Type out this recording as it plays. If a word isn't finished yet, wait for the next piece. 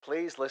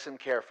Please listen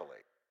carefully.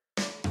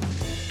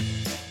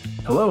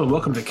 Hello and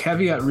welcome to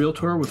Caveat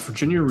Realtor with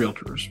Virginia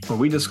Realtors, where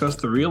we discuss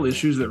the real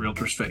issues that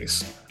realtors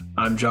face.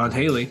 I'm John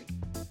Haley.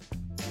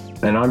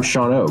 And I'm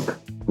Sean Oak.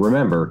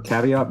 Remember,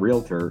 Caveat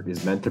Realtor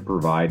is meant to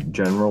provide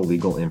general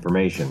legal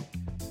information.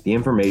 The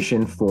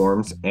information,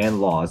 forms, and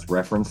laws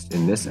referenced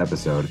in this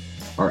episode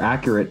are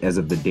accurate as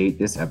of the date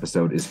this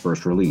episode is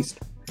first released.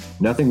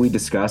 Nothing we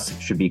discuss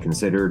should be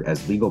considered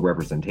as legal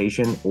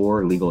representation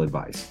or legal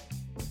advice.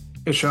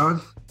 Hey,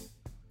 Sean.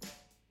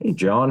 Hey,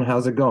 John,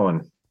 how's it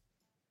going?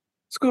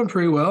 It's going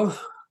pretty well.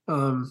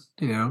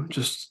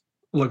 Just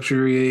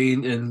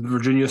luxuriating in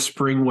Virginia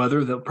spring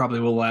weather that probably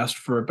will last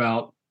for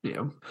about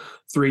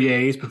 3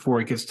 days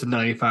before it gets to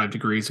 95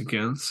 degrees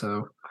again.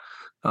 So,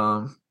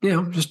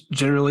 just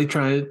generally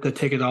trying to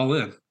take it all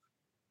in.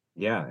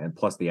 Yeah, and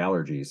plus the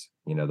allergies,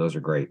 those are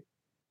great.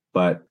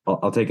 But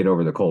I'll take it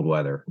over the cold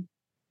weather.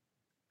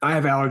 I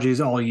have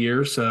allergies all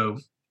year, so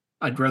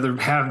I'd rather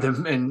have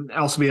them and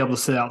also be able to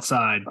sit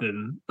outside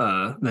than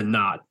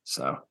not.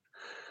 So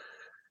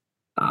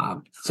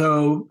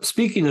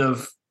speaking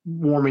of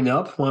warming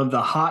up, one of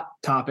the hot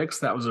topics,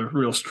 that was a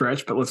real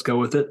stretch, but let's go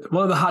with it.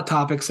 One of the hot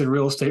topics in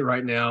real estate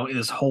right now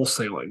is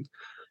wholesaling.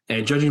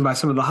 And judging by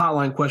some of the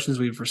hotline questions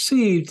we've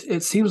received,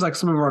 it seems like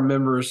some of our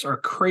members are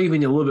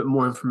craving a little bit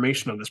more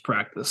information on this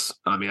practice.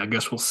 I mean, I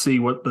guess we'll see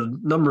what the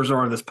numbers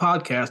are in this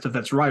podcast, if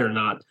that's right or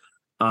not.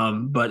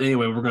 But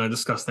anyway, we're going to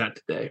discuss that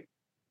today.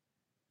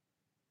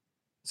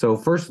 So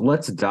first,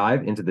 let's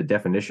dive into the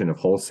definition of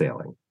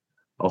wholesaling.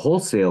 A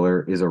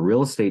wholesaler is a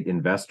real estate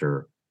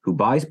investor who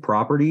buys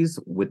properties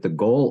with the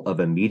goal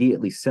of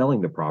immediately selling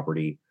the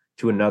property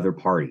to another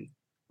party,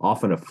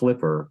 often a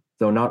flipper,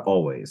 though not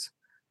always.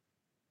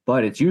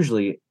 But it's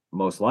usually,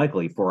 most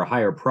likely, for a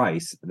higher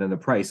price than the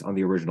price on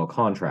the original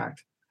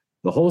contract.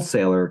 The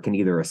wholesaler can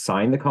either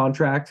assign the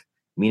contract,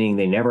 meaning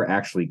they never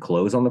actually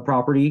close on the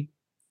property,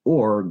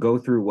 or go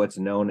through what's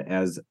known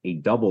as a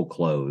double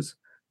close,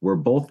 where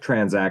both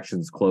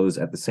transactions close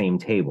at the same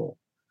table.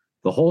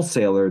 The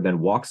wholesaler then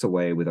walks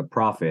away with a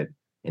profit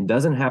and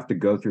doesn't have to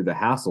go through the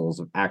hassles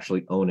of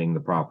actually owning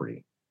the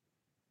property.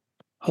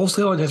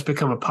 Wholesaling has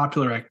become a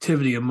popular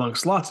activity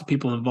amongst lots of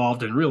people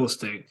involved in real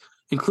estate,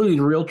 including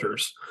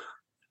realtors,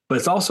 but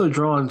it's also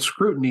drawn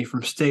scrutiny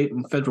from state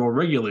and federal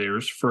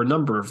regulators for a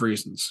number of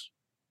reasons.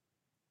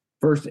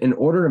 First, in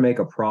order to make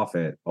a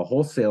profit, a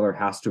wholesaler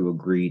has to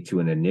agree to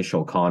an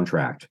initial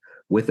contract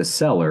with a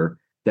seller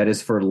that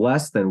is for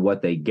less than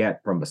what they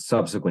get from a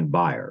subsequent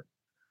buyer.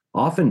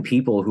 Often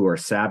people who are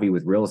savvy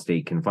with real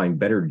estate can find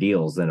better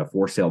deals than a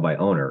for sale by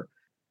owner,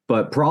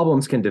 but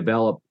problems can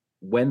develop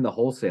when the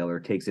wholesaler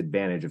takes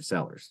advantage of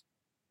sellers.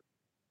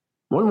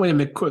 One way to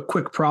make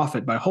quick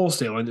profit by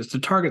wholesaling is to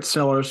target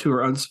sellers who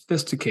are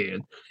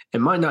unsophisticated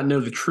and might not know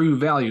the true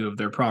value of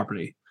their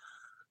property.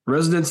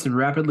 Residents in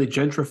rapidly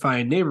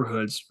gentrifying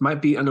neighborhoods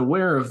might be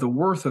unaware of the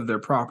worth of their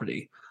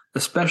property,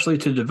 especially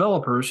to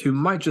developers who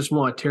might just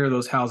want to tear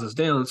those houses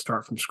down and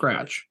start from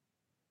scratch.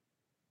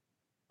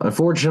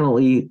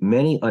 Unfortunately,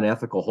 many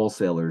unethical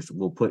wholesalers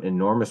will put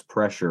enormous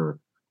pressure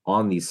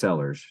on these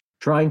sellers,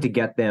 trying to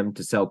get them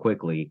to sell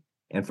quickly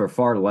and for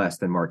far less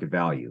than market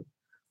value.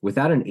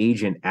 Without an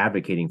agent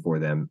advocating for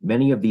them,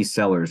 many of these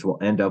sellers will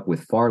end up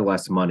with far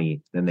less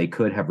money than they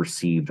could have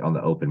received on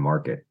the open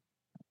market.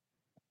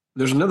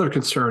 There's another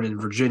concern in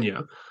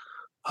Virginia.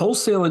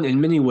 Wholesaling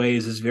in many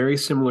ways is very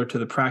similar to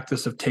the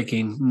practice of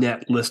taking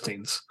net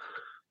listings.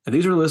 And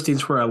these are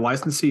listings where a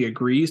licensee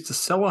agrees to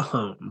sell a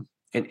home,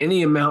 and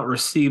any amount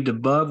received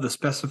above the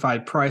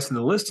specified price in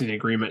the listing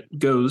agreement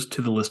goes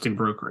to the listing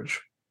brokerage.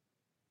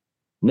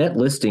 Net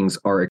listings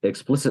are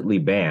explicitly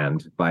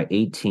banned by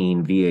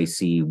 18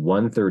 VAC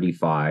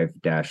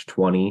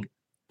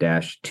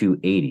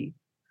 135-20-280.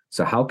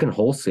 So how can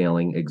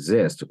wholesaling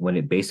exist when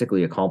it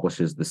basically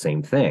accomplishes the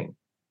same thing?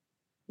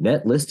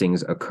 Net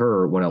listings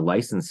occur when a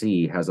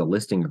licensee has a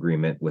listing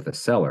agreement with a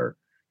seller,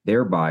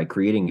 thereby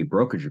creating a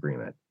brokerage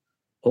agreement.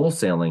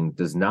 Wholesaling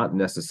does not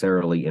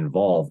necessarily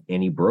involve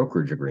any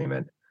brokerage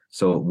agreement,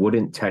 so it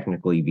wouldn't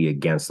technically be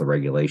against the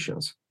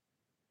regulations.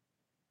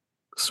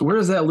 So where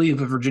does that leave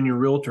a Virginia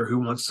realtor who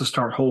wants to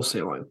start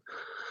wholesaling?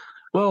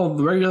 Well,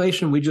 the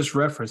regulation we just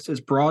referenced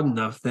is broad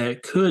enough that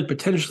it could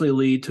potentially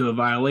lead to a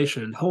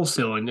violation in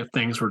wholesaling if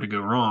things were to go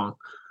wrong.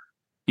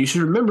 You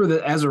should remember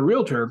that as a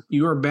realtor,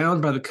 you are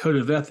bound by the code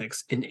of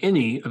ethics in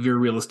any of your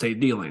real estate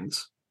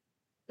dealings.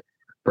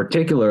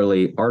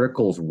 Particularly,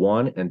 Articles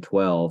 1 and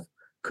 12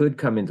 could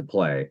come into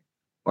play.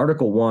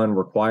 Article 1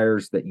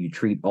 requires that you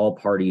treat all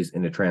parties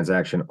in a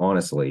transaction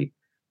honestly,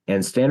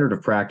 and Standard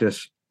of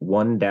Practice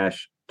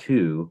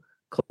 1-2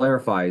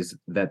 clarifies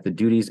that the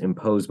duties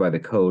imposed by the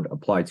code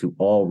apply to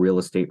all real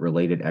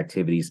estate-related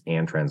activities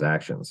and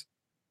transactions.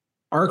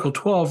 Article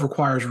 12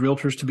 requires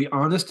realtors to be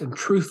honest and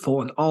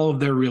truthful in all of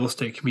their real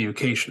estate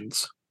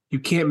communications. You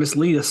can't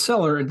mislead a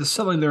seller into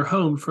selling their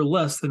home for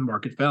less than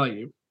market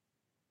value.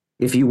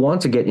 If you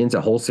want to get into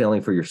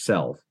wholesaling for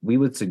yourself, we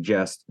would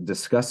suggest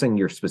discussing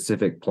your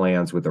specific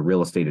plans with a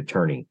real estate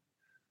attorney.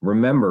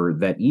 Remember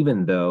that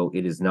even though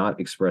it is not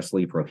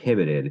expressly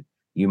prohibited,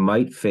 you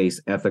might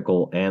face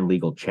ethical and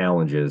legal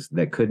challenges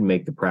that could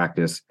make the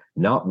practice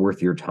not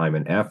worth your time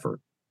and effort.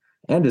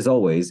 And as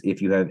always,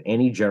 if you have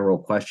any general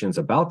questions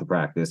about the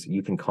practice,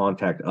 you can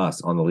contact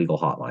us on the legal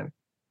hotline.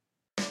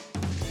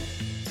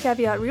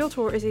 Caveat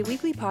Realtor is a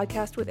weekly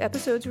podcast with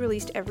episodes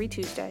released every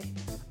Tuesday.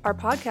 Our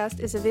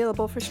podcast is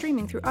available for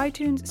streaming through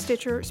iTunes,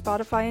 Stitcher,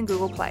 Spotify, and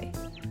Google Play.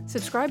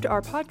 Subscribe to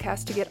our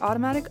podcast to get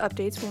automatic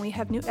updates when we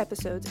have new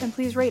episodes, and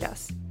please rate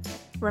us.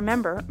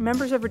 Remember,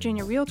 members of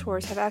Virginia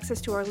Realtors have access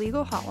to our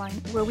legal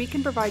hotline where we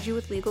can provide you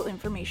with legal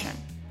information.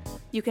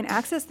 You can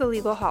access the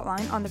legal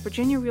hotline on the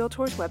Virginia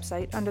Realtors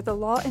website under the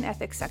Law and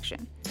Ethics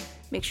section.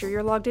 Make sure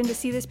you're logged in to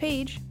see this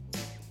page.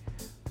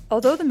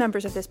 Although the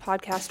members of this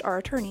podcast are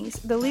attorneys,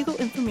 the legal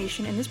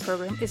information in this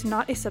program is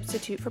not a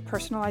substitute for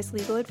personalized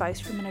legal advice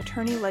from an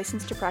attorney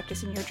licensed to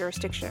practice in your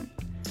jurisdiction.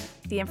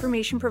 The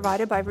information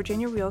provided by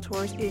Virginia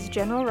Realtors is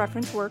general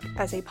reference work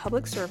as a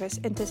public service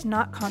and does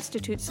not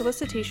constitute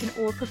solicitation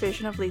or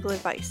provision of legal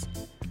advice.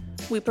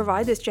 We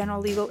provide this general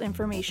legal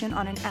information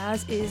on an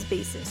as-is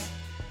basis.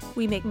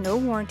 We make no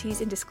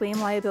warranties and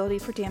disclaim liability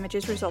for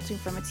damages resulting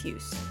from its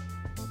use.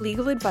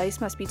 Legal advice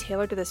must be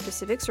tailored to the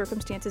specific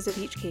circumstances of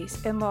each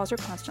case, and laws are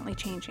constantly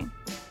changing.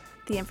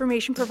 The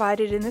information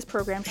provided in this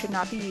program should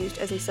not be used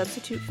as a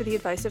substitute for the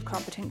advice of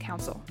competent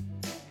counsel.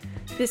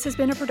 This has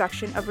been a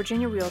production of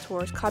Virginia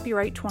Realtors,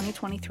 copyright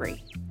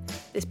 2023.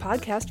 This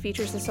podcast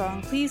features the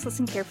song Please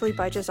Listen Carefully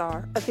by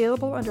Jazar,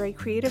 available under a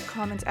Creative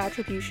Commons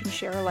Attribution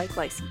Share-alike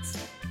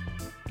license.